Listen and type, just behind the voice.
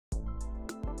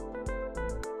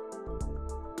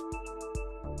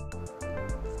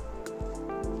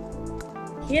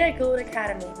Here at Gould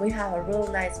Academy, we have a real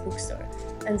nice bookstore,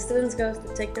 and students go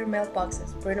to take their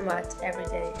mailboxes pretty much every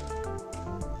day.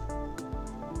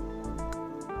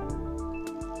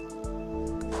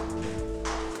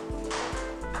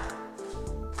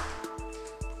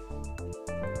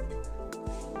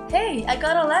 Hey, I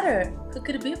got a letter! Who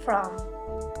could it be from?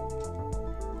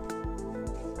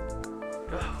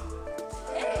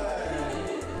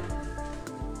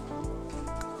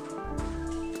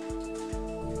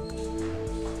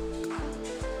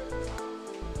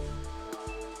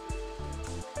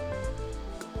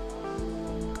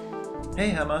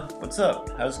 Hey Emma, what's up?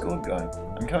 How's Gould going?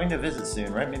 I'm coming to visit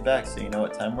soon. Write me back so you know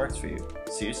what time works for you.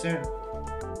 See you soon.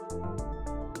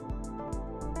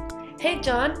 Hey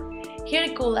John, here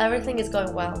at Gould everything is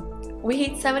going well. We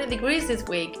hit 70 degrees this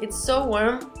week. It's so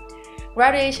warm.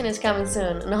 Graduation is coming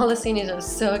soon and all the seniors are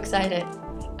so excited.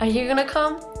 Are you gonna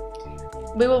come?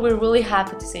 We will be really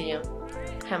happy to see you.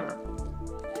 Emma.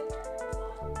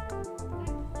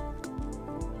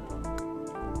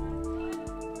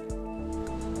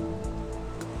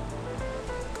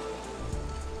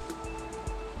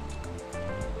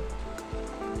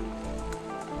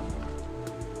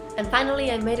 And finally,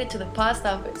 I made it to the post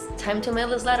office. Time to mail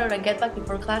this letter and get back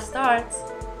before class starts.